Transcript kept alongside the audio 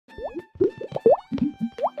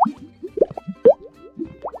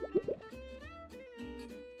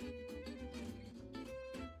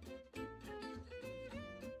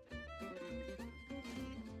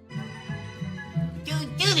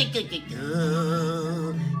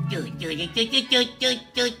Oh,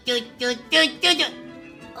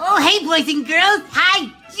 hey, boys and girls. Hi,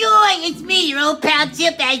 Joy. It's me, your old pal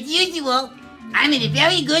Chip, as usual. I'm in a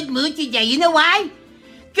very good mood today. You know why?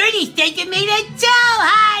 Guerty's taking me to Tel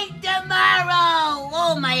Hai tomorrow.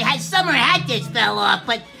 Oh, my summer hat just fell off,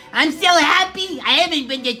 but I'm so happy. I haven't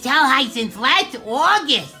been to Tel Hai since last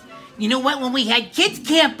August. You know what? When we had kids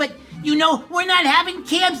camp, but you know, we're not having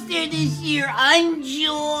camps there this year.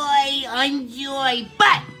 Enjoy.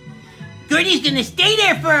 But Guerty's gonna stay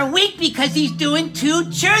there for a week because he's doing 2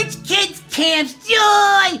 church kids camps.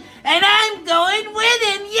 Joy! And I'm going with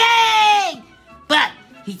him. Yay! But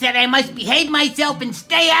he said I must behave myself and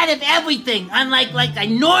stay out of everything, unlike like I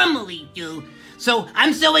normally do. So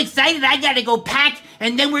I'm so excited I gotta go pack,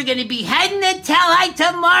 and then we're gonna be heading to Tel Hai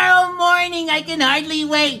tomorrow morning. I can hardly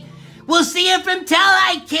wait. We'll see you from Tel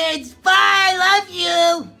Hai, kids. Bye, love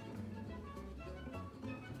you.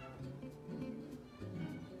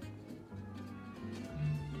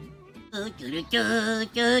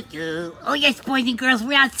 Oh yes, boys and girls,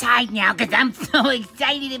 we're outside now because I'm so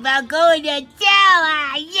excited about going to Tel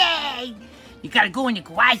Hai. Yay! You gotta go in the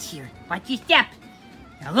garage here. Watch your step.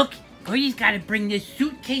 Now look, Guerty's gotta bring this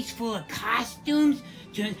suitcase full of costumes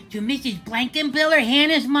to Mrs. Blankenbiller,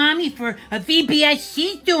 Hannah's mommy, for a VBS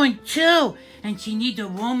she's doing too. And she needs a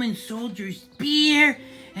Roman soldier spear.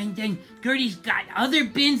 And then Guerty's got other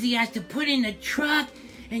bins he has to put in the truck.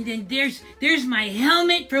 And then there's my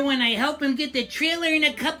helmet for when I help him get the trailer in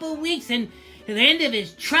a couple weeks, and the end of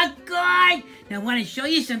his truck guard. Now I want to show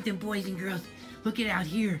you something, boys and girls. Look it out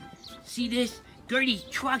here. See this? Guerty's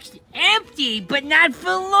truck's empty, but not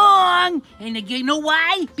for long. And you know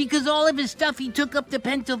why? Because all of his stuff he took up to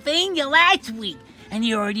Pennsylvania last week, and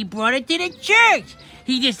he already brought it to the church.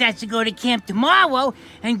 He just has to go to camp tomorrow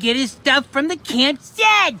and get his stuff from the camp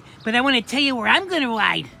shed. But I want to tell you where I'm going to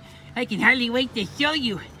ride. I can hardly wait to show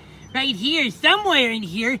you. Right here, somewhere in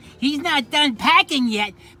here. He's not done packing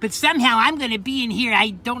yet, but somehow I'm going to be in here.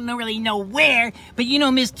 I don't really know where, but you know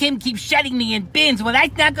Miss Kim keeps shutting me in bins. Well,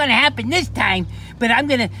 that's not going to happen this time, but I'm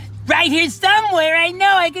going to right here somewhere. I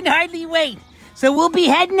know, I can hardly wait. So we'll be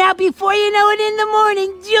heading out before you know it in the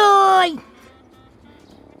morning. Joy!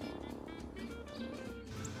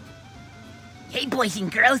 Hey, boys and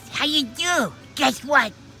girls, how you do? Guess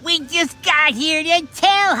what? We just got here to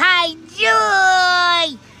Tel Hai,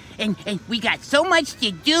 Joy! And we got so much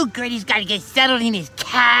to do. Guerty's got to get settled in his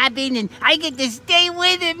cabin, and I get to stay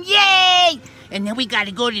with him. Yay! And then we got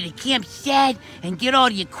to go to the camp shed and get all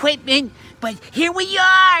the equipment. But here we are.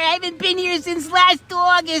 I haven't been here since last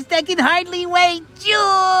August. I can hardly wait.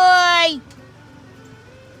 Joy!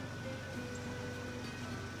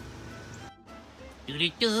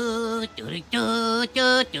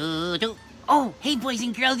 Oh, hey, boys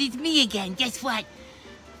and girls, it's me again. Guess what?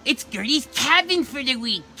 It's Guerty's cabin for the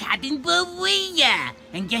week. Cabin Booyah.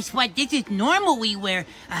 And guess what? This is normally where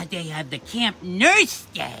they have the camp nurse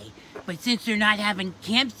stay. But since they're not having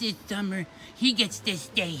camps this summer, he gets to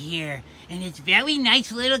stay here. And it's very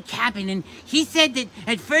nice little cabin. And he said that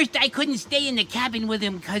at first I couldn't stay in the cabin with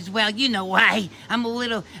him because, well, you know why. I'm a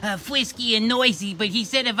little frisky and noisy. But he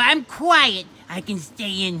said if I'm quiet, I can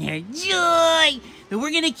stay in there. Joy! But we're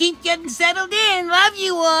going to keep getting settled in. Love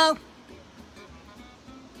you all.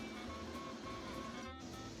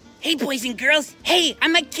 Hey, boys and girls. Hey,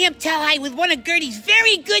 I'm at Camp Tel Hai with one of Guerty's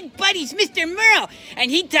very good buddies, Mr. Merle.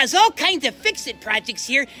 And he does all kinds of fix-it projects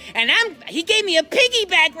here. And he gave me a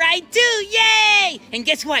piggyback ride, too. Yay! And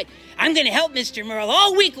guess what? I'm going to help Mr. Merle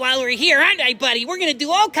all week while we're here, aren't I, buddy? We're going to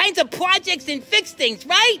do all kinds of projects and fix things,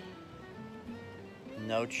 right?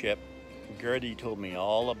 No, Chip. Guerty told me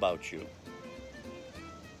all about you.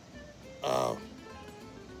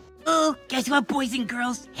 Oh, guess what, boys and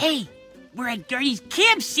girls? Hey, we're at Guerty's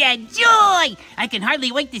camp shed. Joy! I can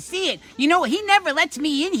hardly wait to see it. You know, he never lets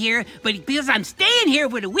me in here, but because I'm staying here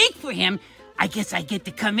for the week for him, I guess I get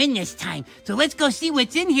to come in this time. So let's go see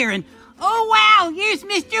what's in here. And oh, wow, here's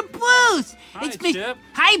Mr. Bruce. Hi, Chip.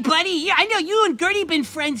 Hi, buddy. Yeah, I know you and Guerty been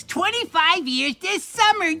friends 25 years this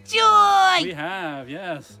summer. Joy! We have,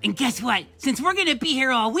 yes. And guess what? Since we're going to be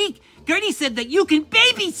here all week, Guerty said that you can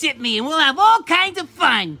babysit me and we'll have all kinds of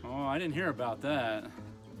fun. Oh, I didn't hear about that.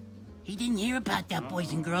 He didn't hear about that,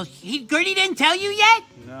 boys and girls. Gertie didn't tell you yet?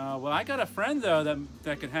 No, well, I got a friend, though,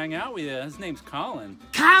 that could hang out with you. His name's Colin.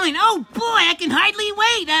 Colin? Oh, boy, I can hardly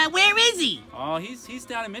wait. Where is he? Oh, he's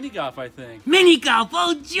down in mini golf, I think. Mini golf?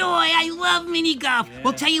 Oh, joy, I love mini golf. Yeah.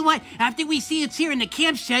 Well, tell you what, after we see it's here in the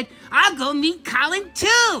camp shed, I'll go meet Colin,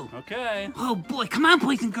 too. Okay. Oh, boy, come on,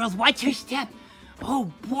 boys and girls, watch your step.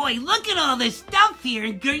 Oh, boy, look at all this stuff here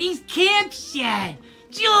in Gertie's camp shed.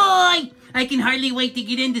 Joy! I can hardly wait to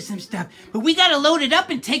get into some stuff. But we gotta load it up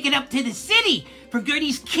and take it up to the city for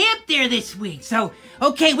Guerty's camp there this week. So,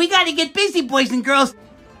 okay, we gotta get busy, boys and girls.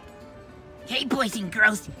 Hey, boys and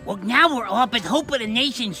girls. Well, now we're all up at Hope of the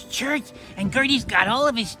Nations Church, and Guerty's got all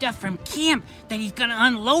of his stuff from camp that he's gonna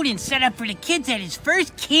unload and set up for the kids at his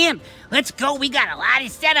first camp. Let's go. We got a lot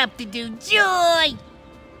of setup to do. Joy!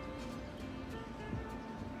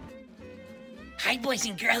 Hi, boys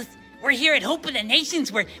and girls. We're here at Hope of the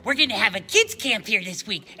Nations where we're going to have a kids camp here this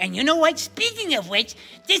week. And you know what? Speaking of which,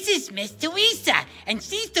 this is Miss Teresa. And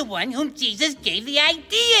she's the one whom Jesus gave the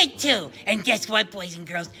idea to. And guess what, boys and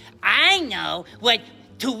girls? I know what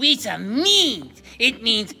Teresa means. It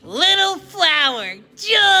means little flower.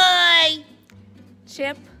 Joy!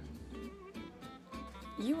 Chip,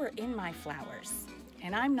 you were in my flowers.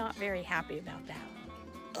 And I'm not very happy about that.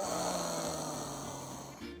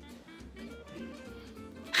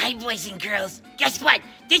 Hi, boys and girls. Guess what?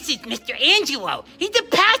 This is Mr. Angelo. He's the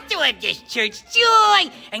pastor of this church. Joy!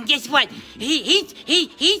 And guess what? He's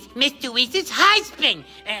Miss Teresa's husband.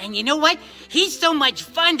 And you know what? He's so much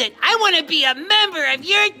fun that I want to be a member of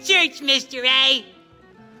your church, Mr. A.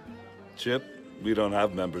 Chip, we don't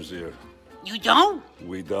have members here. You don't?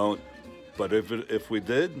 We don't. But if we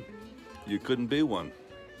did, you couldn't be one.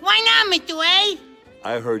 Why not, Mr. A?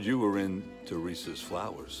 I heard you were in Teresa's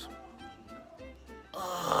flowers.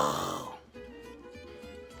 Oh.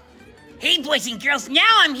 Hey, boys and girls, now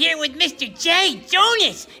I'm here with Mr. J,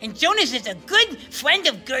 Jonas. And Jonas is a good friend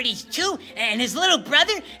of Guerty's, too, and his little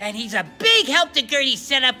brother, and he's a big help to Guerty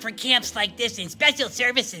set up for camps like this and special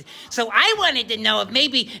services. So I wanted to know if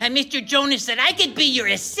maybe, Mr. Jonas, that I could be your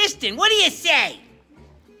assistant. What do you say?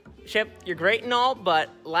 Chip, you're great and all, but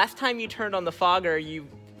last time you turned on the fogger, you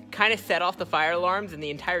kind of set off the fire alarms and the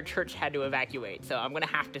entire church had to evacuate, so I'm gonna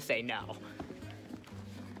have to say no.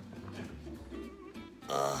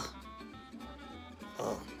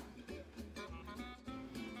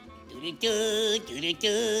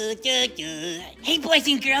 Hey, boys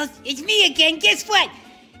and girls, it's me again. Guess what?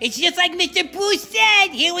 It's just like Mr. Bruce said.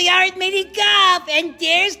 Here we are at mini golf, and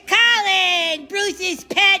there's Colin, Bruce's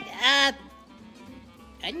pet.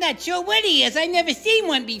 I'm not sure what he is. I've never seen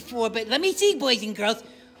one before, but let me see, boys and girls.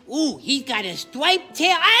 Ooh, he's got a striped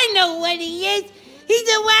tail. I know what he is. He's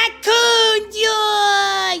a raccoon,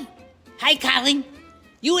 Joy! Hi, Colin.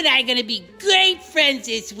 You and I are going to be great friends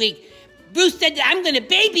this week. Bruce said that I'm going to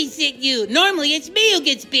babysit you. Normally, it's me who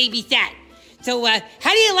gets babysat. So,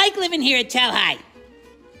 how do you like living here at Tel Hai?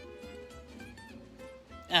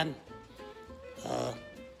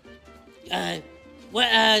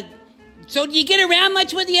 So do you get around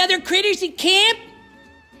much with the other critters at camp?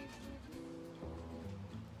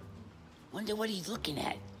 Wonder what he's looking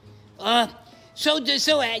at. So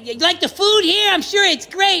you like the food here? I'm sure it's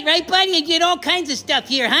great, right, buddy? You get all kinds of stuff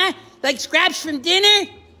here, huh? Like scraps from dinner?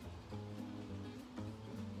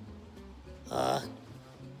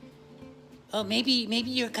 Oh, maybe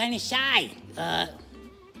you're kind of shy.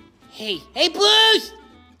 Hey, Bruce!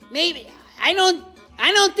 Maybe, I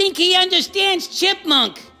don't think he understands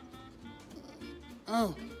chipmunk.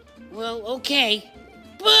 Oh, well, okay.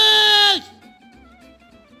 Bruce!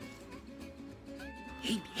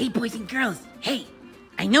 Hey, boys and girls. Hey,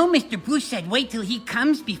 I know Mr. Bruce said wait till he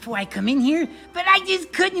comes before I come in here, but I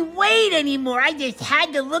just couldn't wait anymore. I just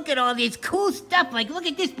had to look at all this cool stuff. Like, look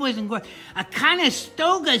at this, boys and girls. A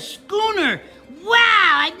Conestoga schooner.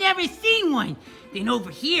 Wow, I've never seen one. Then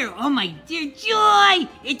over here, oh my dear joy,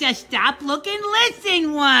 it's a stop, look, and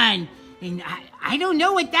listen one. And I don't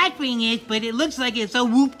know what that thing is, but it looks like it's a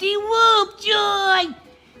whoop-de-whoop, joy.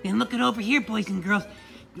 Then look at over here, boys and girls.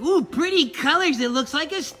 Ooh, pretty colors. It looks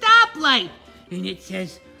like a stoplight. And it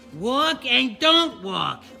says, walk and don't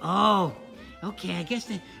walk. Oh, okay, I guess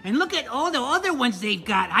that. And look at all the other ones they've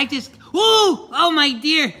got. Oh my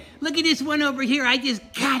dear. Look at this one over here. I just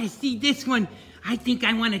gotta see this one. I think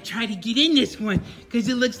I want to try to get in this one because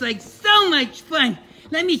it looks like so much fun.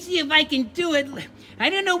 Let me see if I can do it. I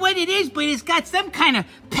don't know what it is, but it's got some kind of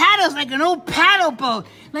paddles, like an old paddle boat.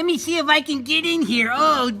 Let me see if I can get in here.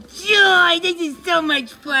 Oh, joy, this is so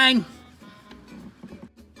much fun.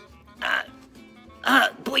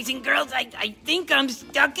 Boys and girls, I think I'm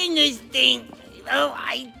stuck in this thing. Oh,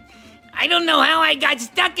 I don't know how I got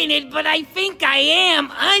stuck in it, but I think I am.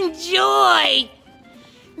 Unjoy!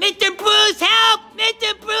 Mr. Bruce, help!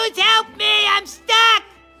 Mr. Bruce, help me! I'm stuck!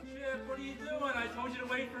 Chip, what are you doing? I told you to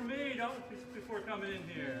wait for me, before coming in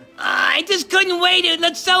here. I just couldn't wait. It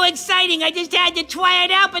looked so exciting. I just had to try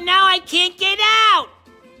it out, but now I can't get out.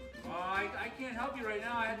 I can't help you right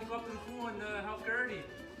now. I had to go up to the pool and help Guerty.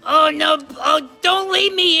 Oh, no. Oh, don't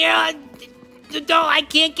leave me here. I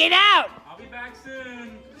can't get out. I'll be back soon.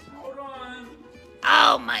 Hold on.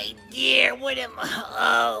 Oh my dear, what am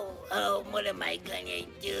I gonna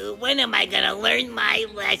do? When am I gonna learn my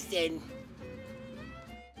lesson?